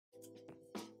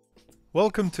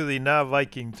Welcome to the NAV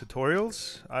Viking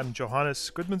tutorials. I'm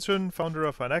Johannes Gudmundsson, founder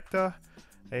of Anecta,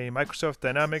 a Microsoft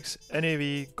Dynamics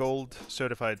NAV Gold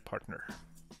certified partner.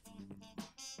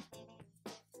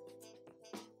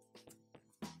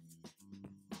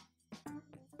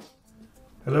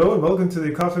 Hello and welcome to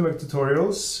the Coffee Mug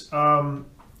tutorials.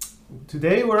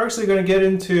 Today we're actually going to get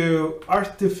into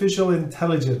artificial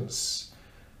intelligence.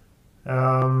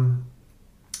 So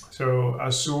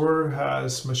Azure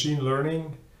has machine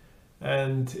learning,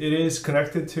 and it is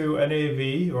connected to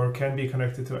NAV, or can be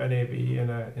connected to NAV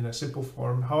in a simple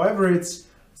form. However, it's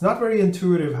not very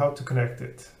intuitive how to connect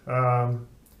it.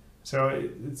 So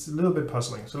it's a little bit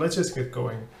puzzling. So let's just get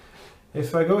going.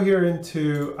 If I go here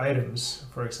into items,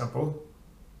 for example,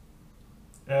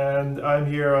 and I'm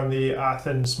here on the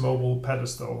Athens mobile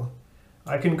pedestal,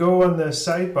 I can go on the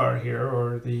sidebar here,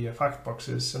 or the fact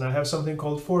boxes, and I have something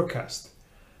called forecast.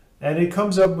 And it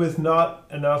comes up with not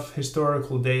enough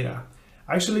historical data.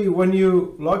 Actually, when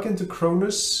you log into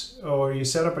Cronus or you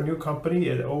set up a new company,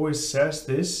 it always says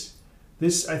this.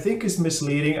 This, I think, is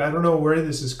misleading. I don't know where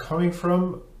this is coming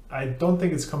from. I don't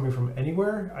think it's coming from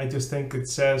anywhere. I just think it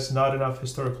says not enough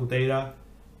historical data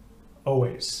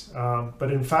always.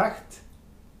 But in fact,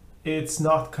 it's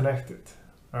not connected.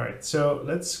 All right, so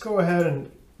let's go ahead and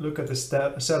look at the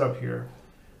setup here.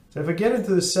 So if I get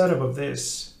into the setup of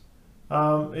this,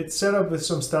 it's set up with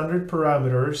some standard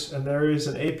parameters, and there is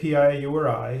an API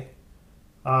URI,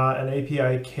 an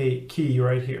API key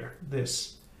right here,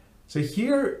 this. So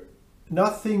here,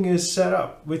 nothing is set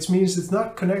up, which means it's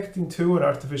not connecting to an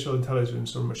artificial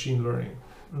intelligence or machine learning,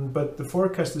 but the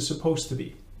forecast is supposed to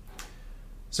be.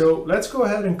 So let's go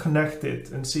ahead and connect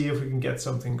it and see if we can get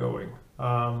something going.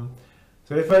 So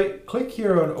if I click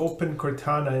here on Open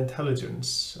Cortana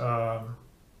Intelligence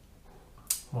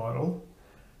model,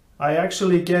 I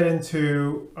actually get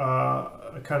into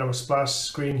a kind of a splash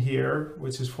screen here,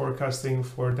 which is forecasting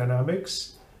for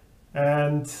Dynamics.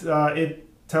 And it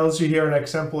tells you here an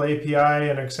example API,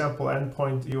 an example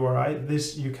endpoint URI.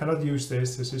 This, you cannot use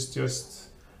this. This is just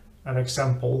an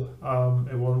example.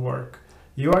 It won't work.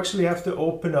 You actually have to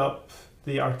open up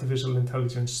the Artificial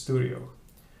Intelligence Studio.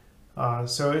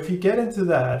 So if you get into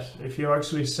that, if you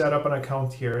actually set up an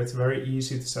account here, it's very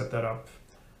easy to set that up.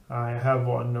 I have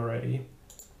one already.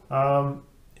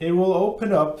 It will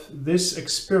open up this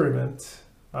experiment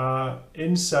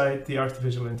inside the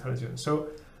artificial intelligence. So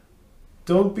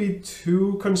don't be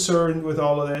too concerned with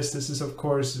all of this. This is, of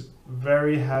course,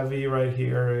 very heavy right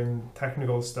here in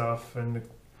technical stuff. And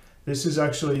this is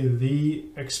actually the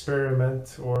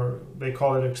experiment, or they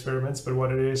call it experiments, but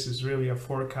what it is really a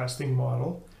forecasting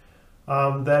model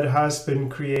that has been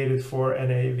created for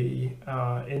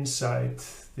NAV inside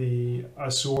the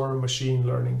Azure Machine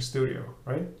Learning Studio,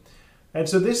 right? And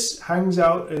so this hangs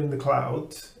out in the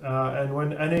cloud, and when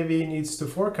NAV needs to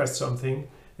forecast something,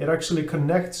 it actually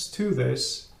connects to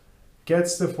this,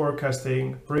 gets the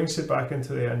forecasting, brings it back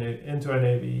into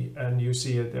NAV, and you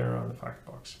see it there on the fact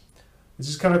box, which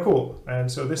is kind of cool.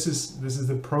 And so this is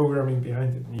the programming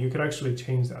behind it, and you can actually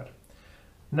change that.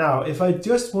 Now, if I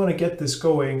just want to get this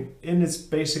going in its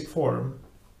basic form,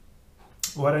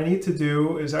 what I need to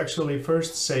do is actually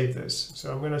first save this.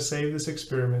 So I'm going to save this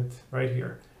experiment right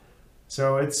here.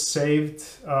 So it's saved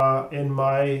in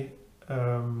my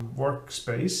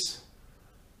workspace,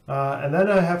 and then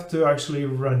I have to actually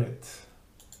run it.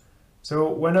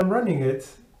 So when I'm running it,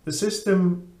 the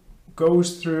system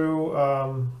goes through,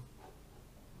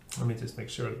 let me just make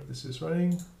sure that this is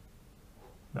running.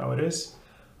 Now it is.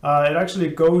 It actually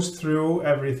goes through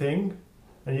everything,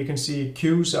 and you can see it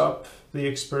queues up the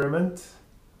experiment,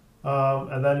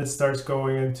 and then it starts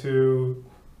going into,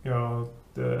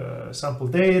 the sample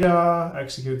data,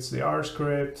 executes the R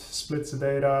script, splits the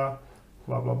data,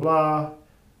 blah, blah, blah,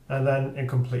 and then it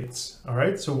completes. All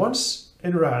right, so once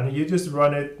it ran, you just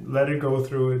run it, let it go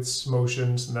through its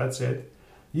motions, and that's it.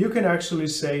 You can actually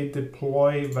say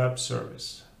deploy web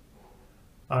service.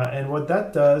 And what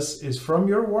that does is from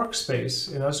your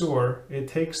workspace in Azure, it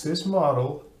takes this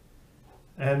model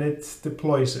and it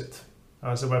deploys it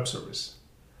as a web service.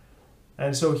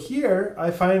 And so here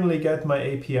I finally get my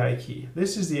API key.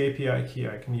 This is the API key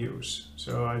I can use.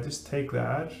 So I just take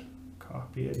that,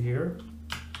 copy it here,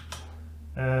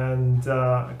 and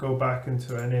go back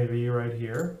into NAV right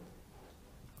here.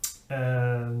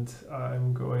 And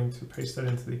I'm going to paste that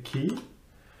into the key.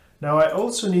 Now I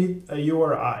also need a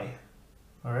URI.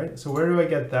 All right, so where do I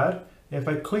get that? If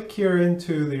I click here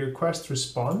into the request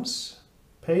response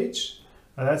page,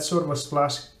 that's sort of a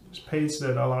splash page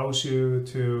that allows you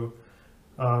to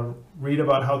read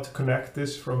about how to connect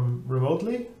this from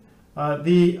remotely.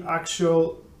 The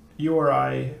actual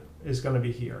URI is going to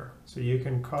be here. So you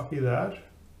can copy that.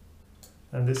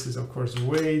 And this is, of course,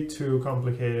 way too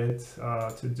complicated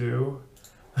to do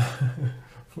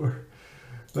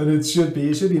than it should be.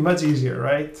 It should be much easier,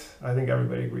 right? I think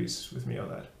everybody agrees with me on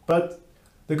that. But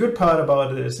the good part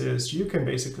about this is you can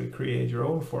basically create your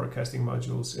own forecasting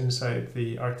modules inside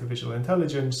the artificial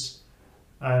intelligence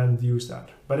and use that.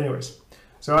 But anyways,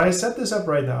 so I set this up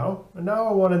right now, and now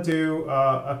I want to do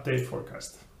update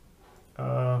forecast.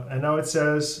 And now it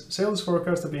says sales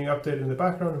forecast are being updated in the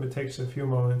background, and it takes a few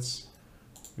moments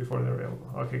before they're available.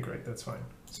 Okay, great, that's fine.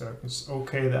 So I can just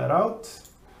okay that out.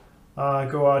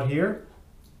 Go out here,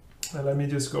 and let me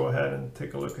just go ahead and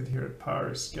take a look at here at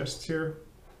Power's guest here.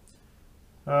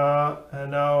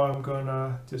 And now I'm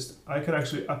gonna I can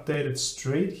actually update it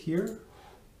straight here.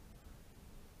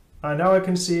 Now I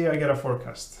can see I get a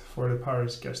forecast for the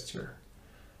Power's guest here.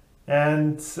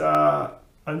 And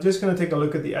I'm just gonna take a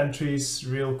look at the entries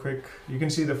real quick. You can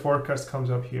see the forecast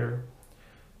comes up here.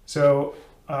 So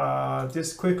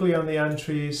just quickly on the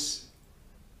entries,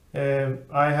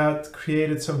 I had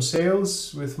created some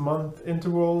sales with month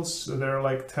intervals. So they're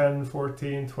like 10,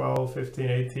 14, 12, 15,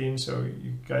 18. So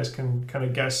you guys can kind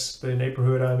of guess the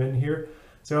neighborhood I'm in here.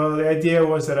 So the idea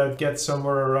was that I'd get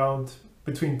somewhere around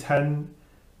between 10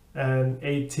 and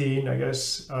 18, I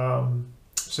guess,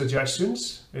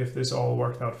 suggestions if this all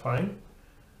worked out fine.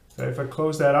 So if I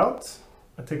close that out,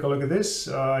 I take a look at this,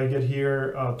 I get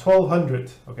here 1200.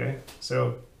 Okay,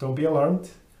 so don't be alarmed.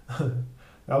 The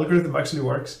algorithm actually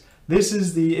works. This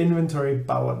is the inventory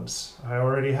balance. I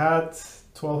already had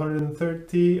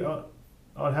 1230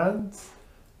 on hand,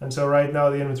 and so right now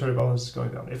the inventory balance is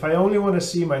going down. If I only want to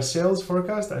see my sales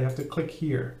forecast, I have to click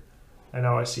here, and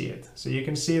now I see it. So you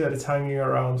can see that it's hanging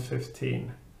around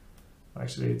 15.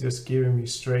 Actually, just giving me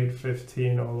straight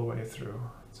 15 all the way through.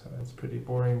 So it's a pretty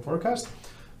boring forecast,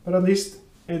 but at least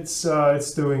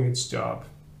it's doing its job.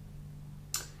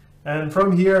 And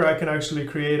from here, I can actually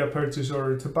create a purchase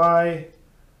order to buy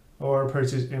or a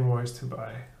purchase invoice to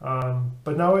buy.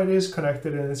 But now it is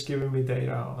connected and it's giving me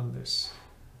data on this.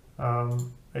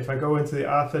 If I go into the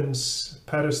Athens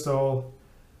pedestal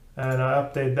and I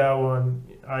update that one,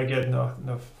 I get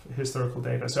enough historical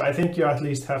data. So I think you at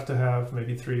least have to have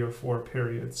maybe 3 or 4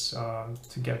 periods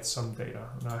to get some data.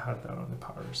 And I had that on the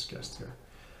Power's guest here.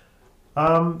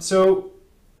 So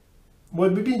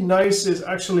what would be nice is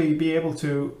actually be able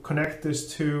to connect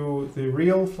this to the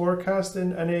real forecast in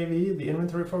NAV, the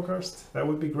inventory forecast. That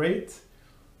would be great.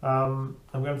 I'm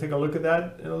going to take a look at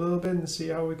that in a little bit and see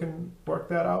how we can work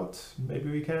that out.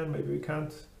 Maybe we can, maybe we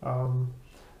can't.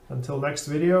 Until next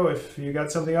video, if you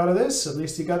got something out of this, at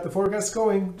least you got the forecast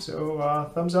going. So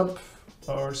thumbs up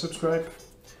or subscribe.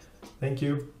 Thank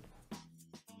you.